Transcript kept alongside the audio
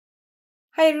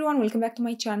Hi everyone, welcome back to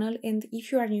my channel, and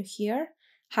if you are new here,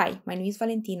 hi, my name is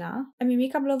Valentina. I'm a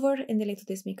makeup lover and I like to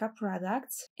test makeup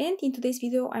products, and in today's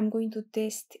video I'm going to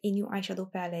test a new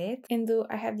eyeshadow palette, and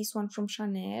I have this one from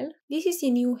Chanel. This is a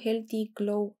new healthy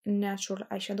glow natural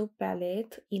eyeshadow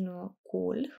palette in a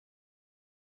cool.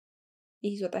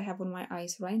 This is what I have on my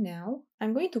eyes right now.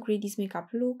 I'm going to create this makeup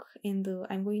look, and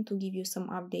I'm going to give you some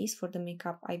updates for the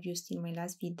makeup I've used in my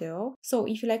last video. So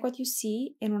if you like what you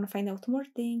see and want to find out more,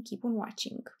 then keep on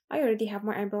watching. I already have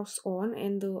my eyebrows on,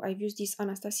 and I've used this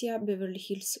Anastasia Beverly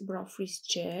Hills Brow Freeze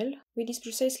Gel with this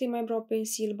Precisely My Brow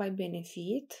Pencil by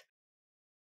Benefit.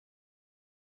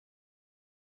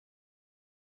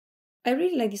 I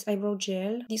really like this eyebrow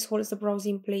gel. This holds the brows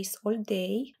in place all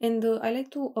day, and I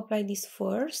like to apply this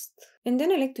first, and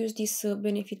then I like to use this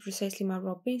Benefit Precisely My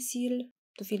Brow Pencil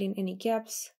to fill in any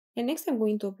gaps. And next I'm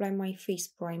going to apply my face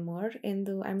primer, and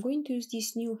I'm going to use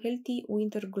this new Healthy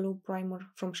Winter Glow Primer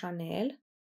from Chanel.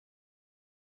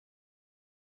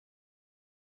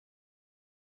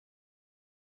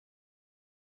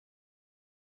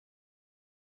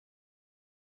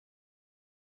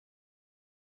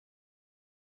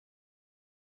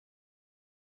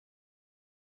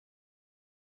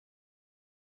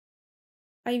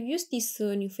 I've used this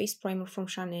new face primer from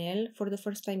Chanel for the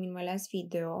first time in my last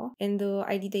video, and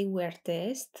I did a wear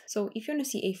test. So if you want to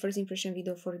see a first impression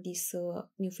video for this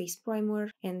new face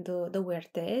primer and the wear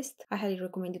test, I highly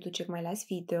recommend you to check my last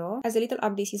video. As a little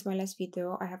update since my last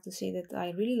video, I have to say that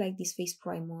I really like this face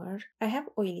primer. I have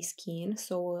oily skin,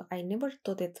 so I never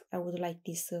thought that I would like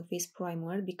this face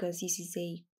primer because this is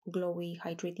a glowy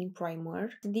hydrating primer.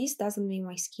 This doesn't make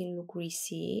my skin look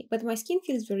greasy, but my skin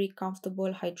feels very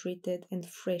comfortable, hydrated and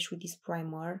fresh with this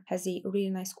primer. Has a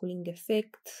really nice cooling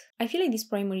effect. I feel like this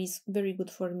primer is very good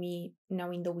for me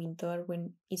now in the winter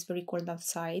when it's very cold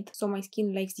outside, so my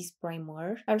skin likes this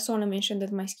primer. I also want to mention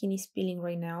that my skin is peeling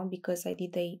right now because I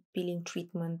did a peeling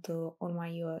treatment on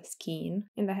my skin,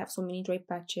 and I have so many dry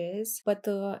patches, but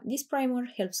this primer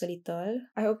helps a little.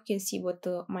 I hope you can see what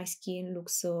my skin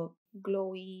looks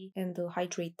glowy and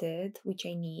hydrated, which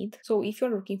I need. So if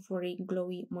you're looking for a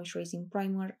glowy moisturizing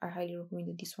primer, I highly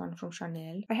recommend this one from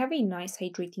Chanel. I have a nice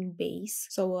hydrating base.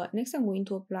 So next I'm going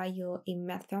to apply a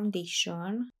matte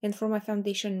foundation, and for my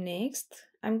foundation next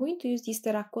I'm going to use this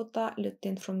Terracotta Le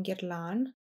Teint from Guerlain.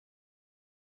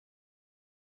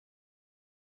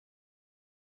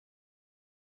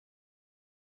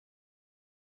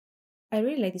 I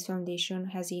really like this foundation,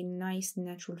 has a nice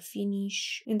natural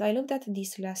finish, and I love that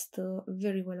this lasts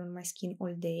very well on my skin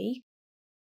all day.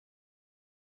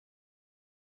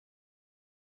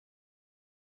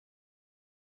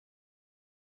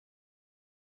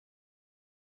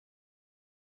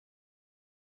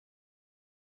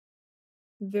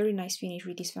 Very nice finish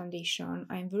with this foundation.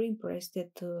 I'm very impressed that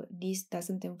this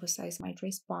doesn't emphasize my dry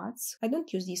spots. I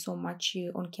don't use this so much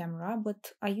on camera,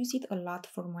 but I use it a lot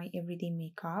for my everyday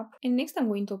makeup. And next I'm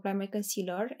going to apply my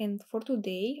concealer, and for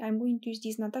today I'm going to use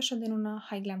this NATASHA DENONA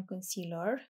Hy-Glam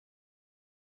concealer.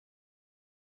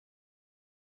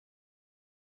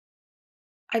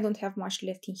 I don't have much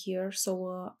left in here,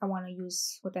 so I want to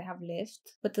use what I have left.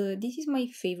 But this is my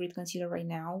favorite concealer right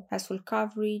now. Has full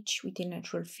coverage with a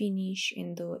natural finish,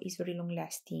 and is very long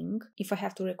lasting. If I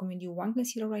have to recommend you one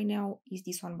concealer right now, is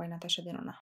this one by NATASHA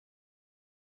DENONA.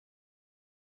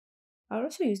 I'll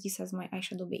also use this as my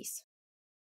eyeshadow base.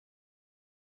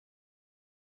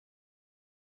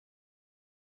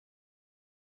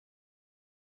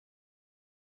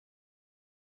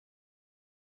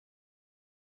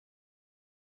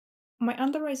 My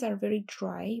under eyes are very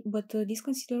dry, but this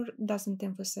concealer doesn't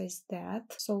emphasize that.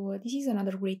 So this is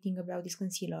another great thing about this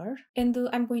concealer. And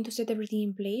I'm going to set everything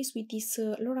in place with this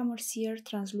Laura Mercier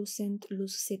Translucent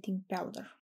Loose Setting Powder.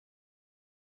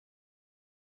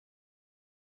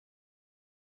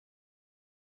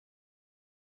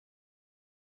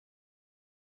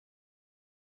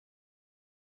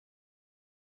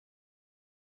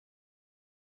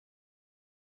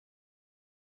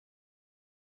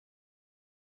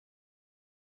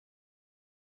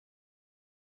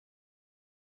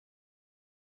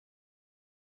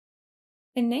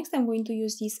 And next I'm going to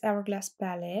use this Hourglass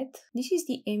palette. This is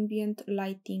the Ambient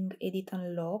Lighting Edit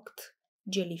Unlocked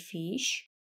Jellyfish.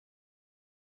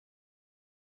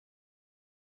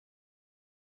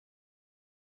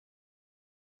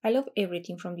 I love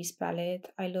everything from this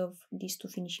palette. I love these two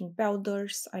finishing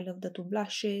powders. I love the two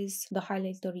blushes. The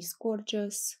highlighter is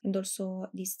gorgeous. And also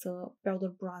this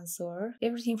powder bronzer.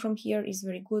 Everything from here is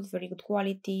very good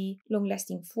quality,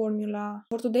 long-lasting formula.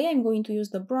 For today I'm going to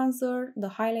use the bronzer, the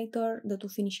highlighter, the two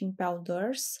finishing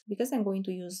powders, because I'm going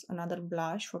to use another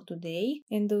blush for today.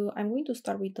 And I'm going to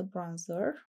start with the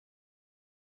bronzer.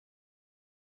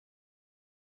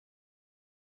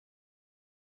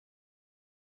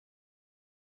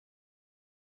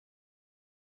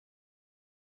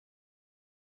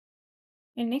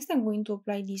 And next I'm going to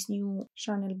apply this new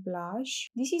Chanel blush.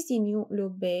 This is the new Le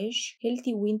Beige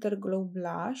Healthy Winter Glow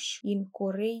Blush in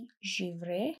Corail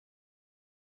Givré.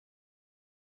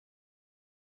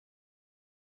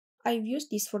 I've used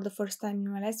this for the first time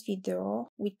in my last video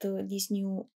with this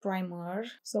new primer.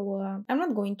 So I'm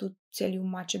not going to tell you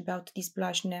much about this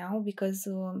blush now because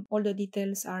all the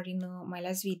details are in my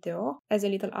last video. As a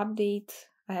little update,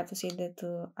 I have to say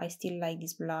that I still like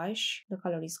this blush. The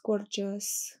color is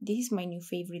gorgeous. This is my new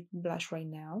favorite blush right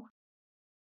now.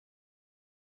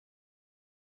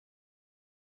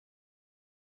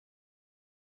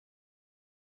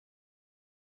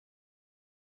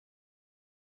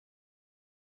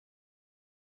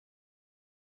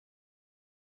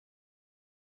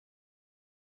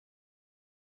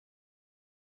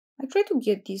 I try to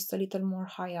get this a little more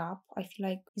high up. I feel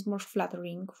like it's more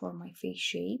flattering for my face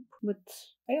shape, but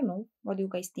I don't know. What do you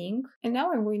guys think? And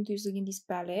now I'm going to use again this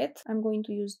palette. I'm going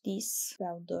to use this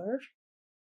powder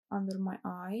under my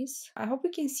eyes. I hope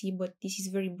you can see, but this is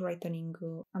very brightening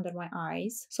under my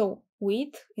eyes. So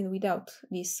with and without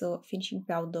this finishing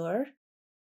powder.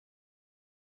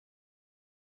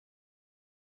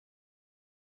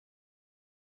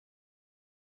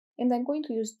 And I'm going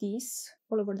to use this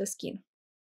all over the skin.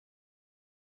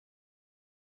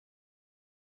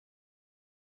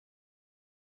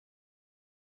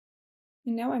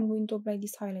 And now I'm going to apply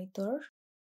this highlighter.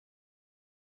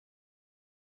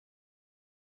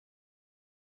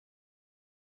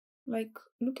 Like,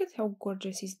 look at how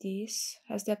gorgeous is this.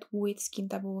 Has that wet skin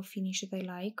type of a finish that I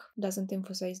like. Doesn't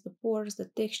emphasize the pores, the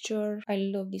texture. I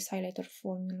love this highlighter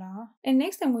formula. And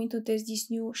next I'm going to test this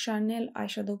new Chanel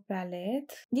eyeshadow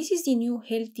palette. This is the new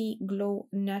Healthy Glow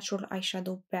Natural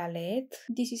Eyeshadow Palette.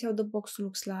 This is how the box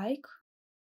looks like.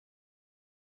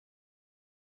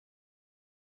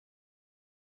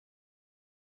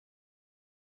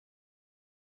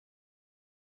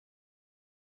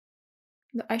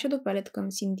 The eyeshadow palette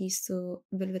comes in this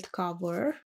velvet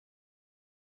cover.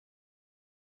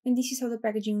 And this is how the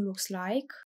packaging looks like.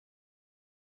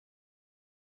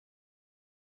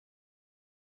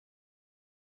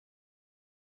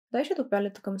 The eyeshadow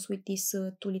palette comes with these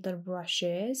two little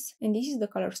brushes, and this is the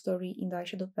color story in the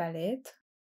eyeshadow palette.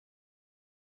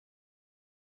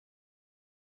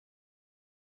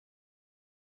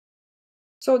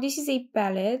 So this is a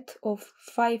palette of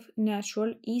 5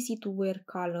 natural, easy to wear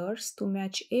colors to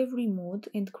match every mood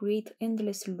and create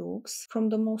endless looks, from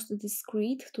the most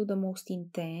discreet to the most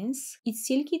intense. Its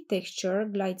silky texture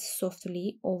glides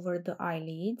softly over the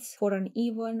eyelids for an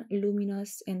even,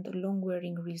 luminous and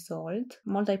long-wearing result.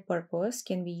 Multi-purpose,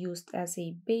 can be used as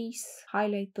a base,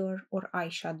 highlighter or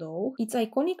eyeshadow. Its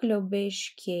iconic Le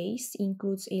Beige case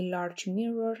includes a large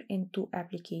mirror and 2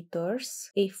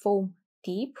 applicators, a foam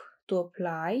tip to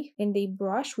apply, and a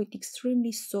brush with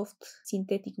extremely soft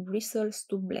synthetic bristles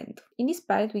to blend. In this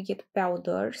palette we get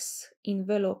powders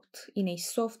enveloped in a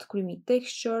soft creamy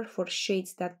texture for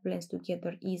shades that blends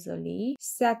together easily,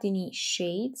 satiny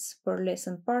shades,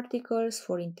 pearlescent particles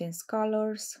for intense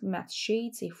colors, matte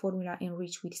shades, a formula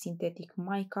enriched with synthetic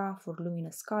mica for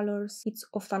luminous colors. It's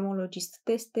ophthalmologist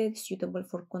tested, suitable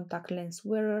for contact lens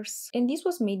wearers, and this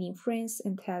was made in France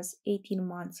and has 18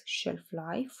 months shelf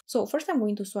life. So first I'm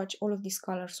going to swatch all of these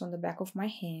colors on the back of my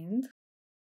hand.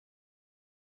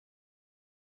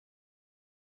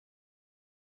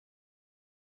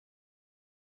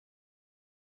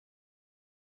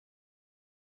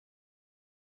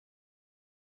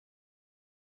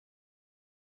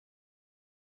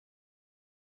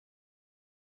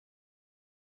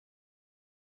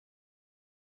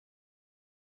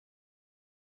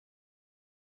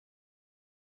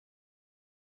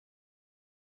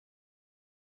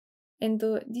 And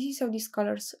this is how these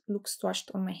colors look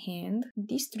swatched on my hand.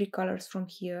 These 3 colors from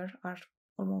here are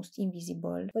almost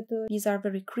invisible, but these are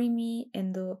very creamy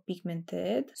and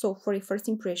pigmented. So for a first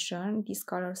impression, these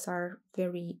colors are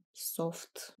very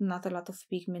soft, not a lot of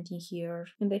pigment in here.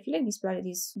 And I feel like this palette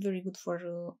is very good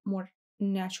for more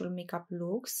natural makeup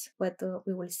looks, but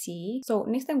we will see. So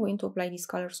next I'm going to apply these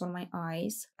colors on my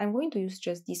eyes. I'm going to use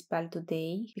just this palette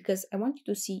today because I want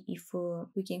you to see if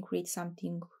we can create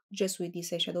something just with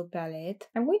this eyeshadow palette.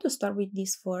 I'm going to start with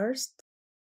this first.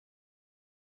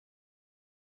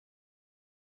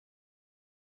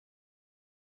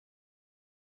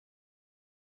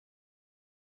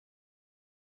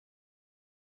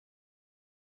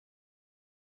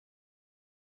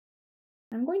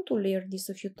 I'm going to layer this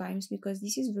a few times because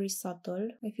this is very subtle.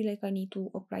 I feel like I need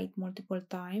to apply it multiple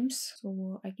times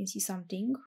so I can see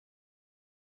something.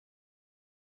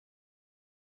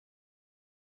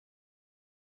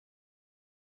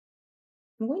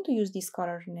 I'm going to use this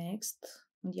color next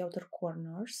on the outer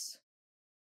corners.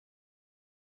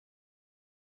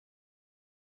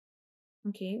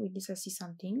 Okay, with this I see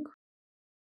something.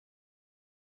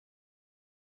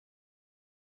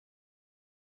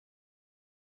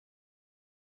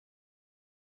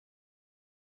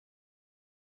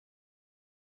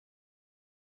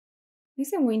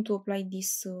 Next I'm going to apply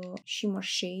this shimmer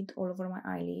shade all over my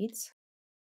eyelids.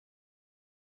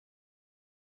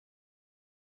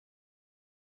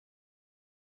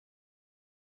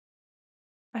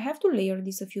 I have to layer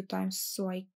this a few times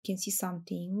so I can see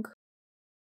something.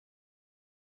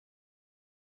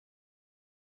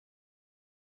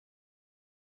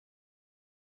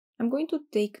 I'm going to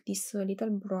take this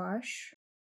little brush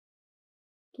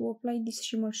to apply this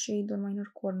shimmer shade on my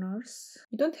inner corners.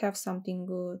 I don't have something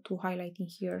to highlight in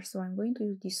here, so I'm going to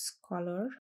use this color.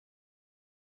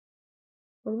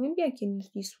 Or maybe I can use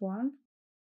this one.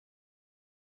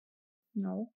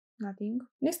 No, nothing.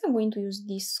 Next I'm going to use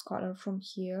this color from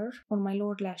here on my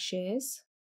lower lashes.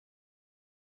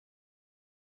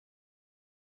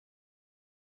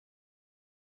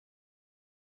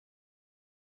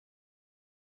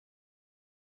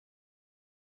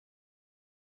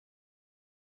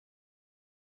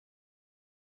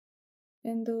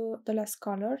 And the last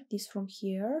color, this from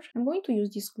here. I'm going to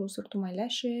use this closer to my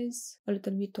lashes, a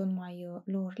little bit on my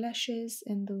lower lashes,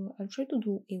 and I'll try to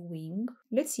do a wing.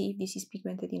 Let's see if this is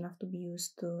pigmented enough to be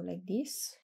used like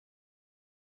this.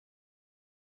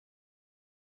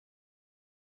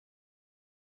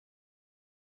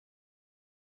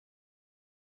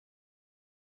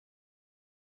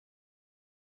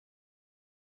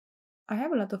 I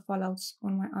have a lot of fallouts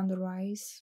on my under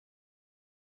eyes.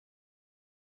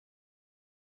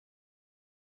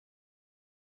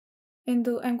 And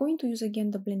I'm going to use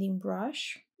again the blending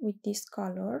brush with this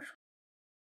color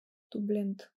to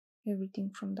blend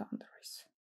everything from the under eyes.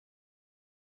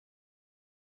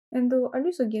 And I'll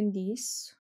use again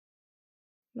this,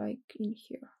 like in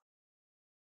here.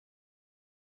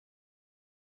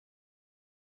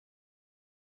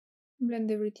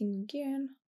 Blend everything again.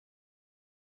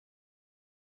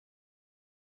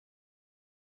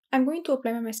 I'm going to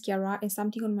apply my mascara and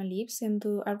something on my lips, and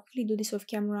I'll quickly do this off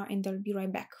camera and I'll be right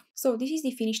back. So this is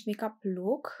the finished makeup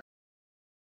look.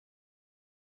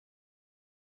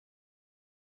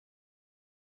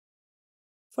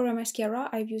 For my mascara,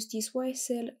 I've used this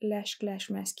YSL Lash Glash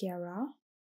Mascara.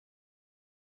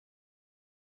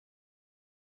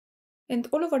 And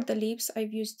all over the lips,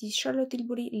 I've used this Charlotte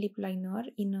Tilbury lip liner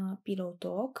in a Pillow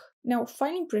Talk. Now,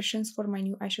 final impressions for my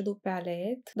new eyeshadow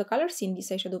palette. The colors in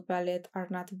this eyeshadow palette are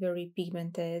not very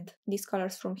pigmented. These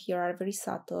colors from here are very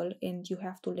subtle, and you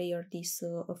have to layer this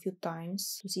a few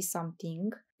times to see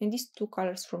something. And these two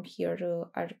colors from here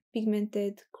are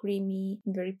pigmented, creamy,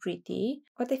 very pretty.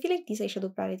 But I feel like this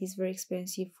eyeshadow palette is very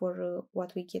expensive for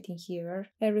what we get in here.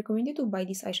 I recommend you to buy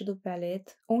this eyeshadow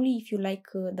palette only if you like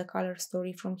the color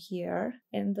story from here.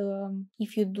 And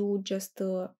if you do just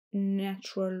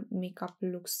natural makeup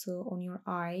looks on your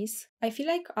eyes. I feel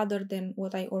like other than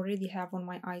what I already have on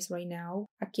my eyes right now,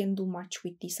 I can't do much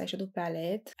with this eyeshadow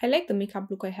palette. I like the makeup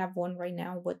look I have on right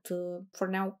now, but for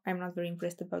now I'm not very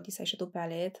impressed about this eyeshadow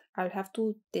palette. I'll have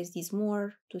to test this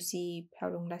more to see how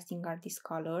long lasting are these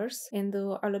colors, and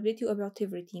I'll update you about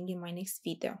everything in my next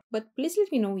video. But please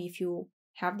let me know if you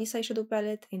have this eyeshadow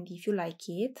palette and if you like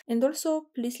it, and also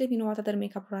please let me know what other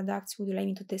makeup products would you like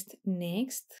me to test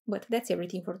next. But that's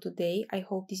everything for today. I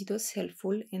hope this video was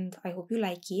helpful and I hope you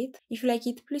like it. If you like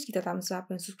it, please give a thumbs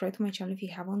up and subscribe to my channel if you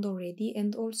haven't already,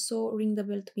 and also ring the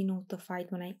bell to be notified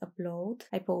when I upload.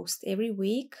 I post every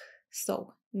week,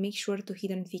 so make sure to hit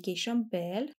the notification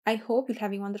bell. I hope you'll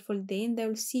have a wonderful day and I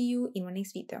will see you in my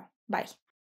next video. Bye!